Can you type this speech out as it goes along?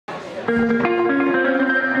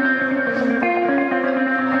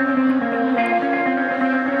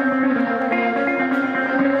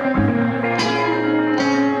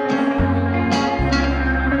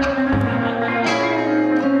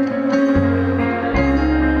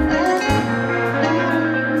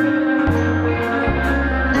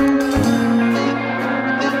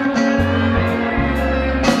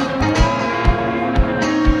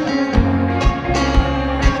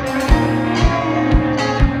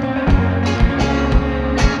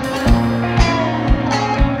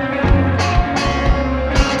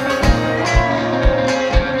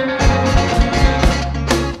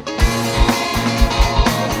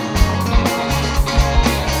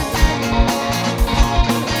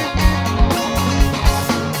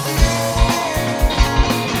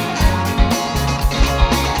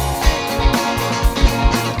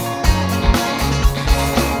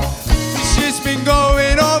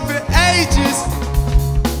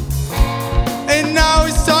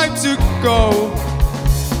Go.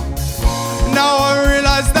 Now I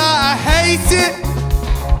realize that I hate it,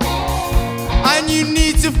 and you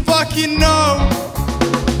need to fucking know.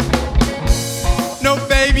 No,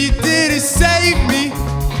 baby, you didn't save me.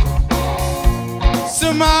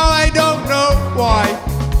 Somehow I don't know why.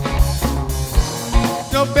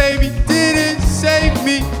 No, baby, you didn't save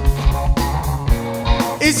me.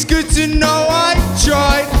 It's good to know I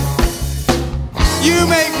tried. You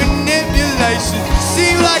make manipulation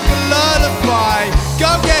seem like a lullaby.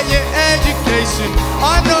 Go get your education,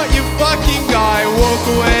 I'm not your fucking guy. Walk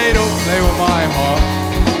away, don't play with my heart.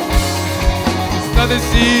 It's nothing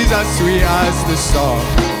seems as sweet as the song.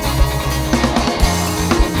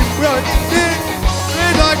 Well, it's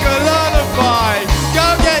like a lullaby. Go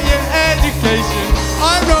get your education,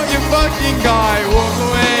 I'm not your fucking guy. Walk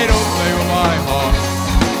away, don't play with my heart.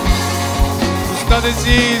 Nothing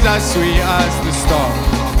seems as sweet as the start.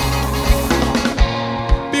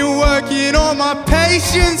 Been working on my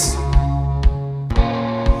patience.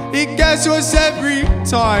 It gets worse every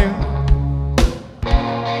time.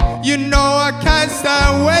 You know I can't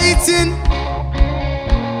stand waiting.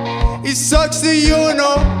 It sucks that you're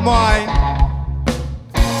not mine.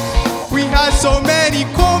 We had so many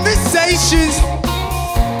conversations,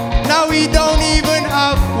 now we don't even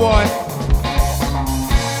have one.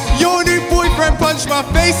 Your new boyfriend punched my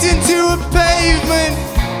face into a pavement.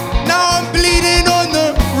 Now I'm bleeding on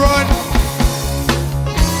the run.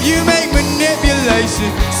 You make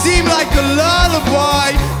manipulation seem like a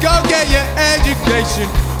lullaby. Go get your education,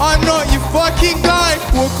 I'm not your fucking guy.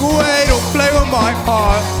 Walk away, don't play with my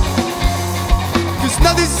heart. Cause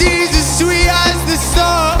nothing seems as sweet as the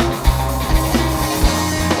start.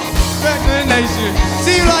 Reclamation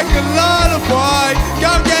seem like a lullaby.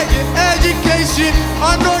 Go get your education,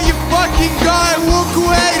 I'm not your fucking guy. Walk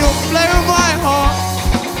away, don't play with my heart.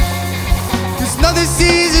 Cause nothing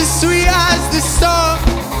seems as sweet as the start.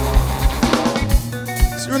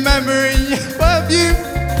 Just remembering you.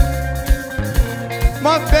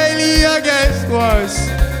 My failure, I guess, was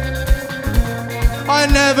I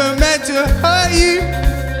never meant to hurt you.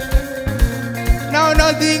 Now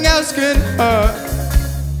nothing else can hurt.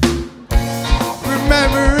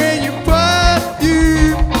 Remembering your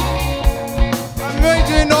perfume, I'm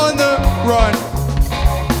waiting on the run.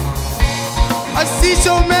 I see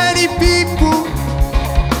so many people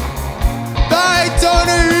that I don't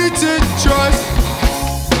know who to trust.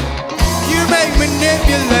 You make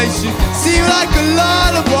manipulation seem like a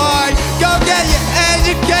lullaby. Go get your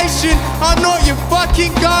education, I'm not your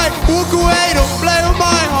fucking guy. Walk away, don't play with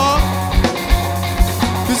my heart.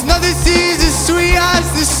 Cause nothing seems as sweet as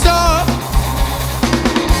the start.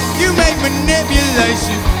 You make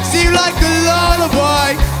manipulation seem like a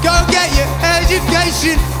lullaby. Go get your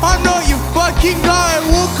education, I'm not your fucking guy.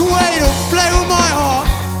 Walk away, don't play with my heart.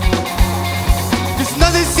 Cause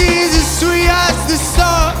nothing seems as sweet as the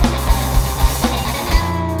start.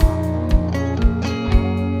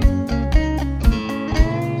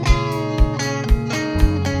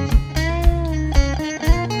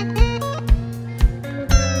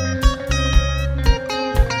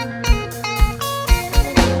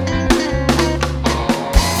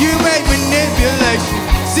 Manipulation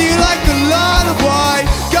seem like a lullaby.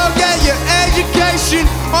 Go get your education,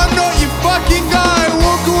 I'm not your fucking guy.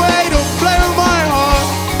 Walk away, don't play with my heart.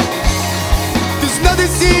 Cause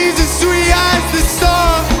nothing seems as sweet as the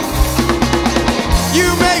start. You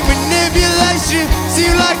make manipulation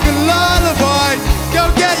seem like a lullaby. Go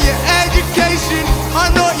get your education,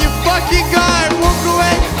 I'm not your fucking guy. Walk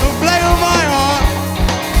away, don't play with my heart.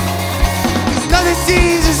 Cause nothing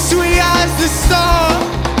seems as sweet as the start.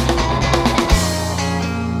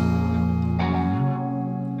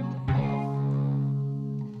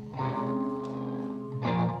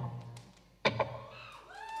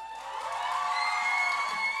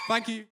 Thank you.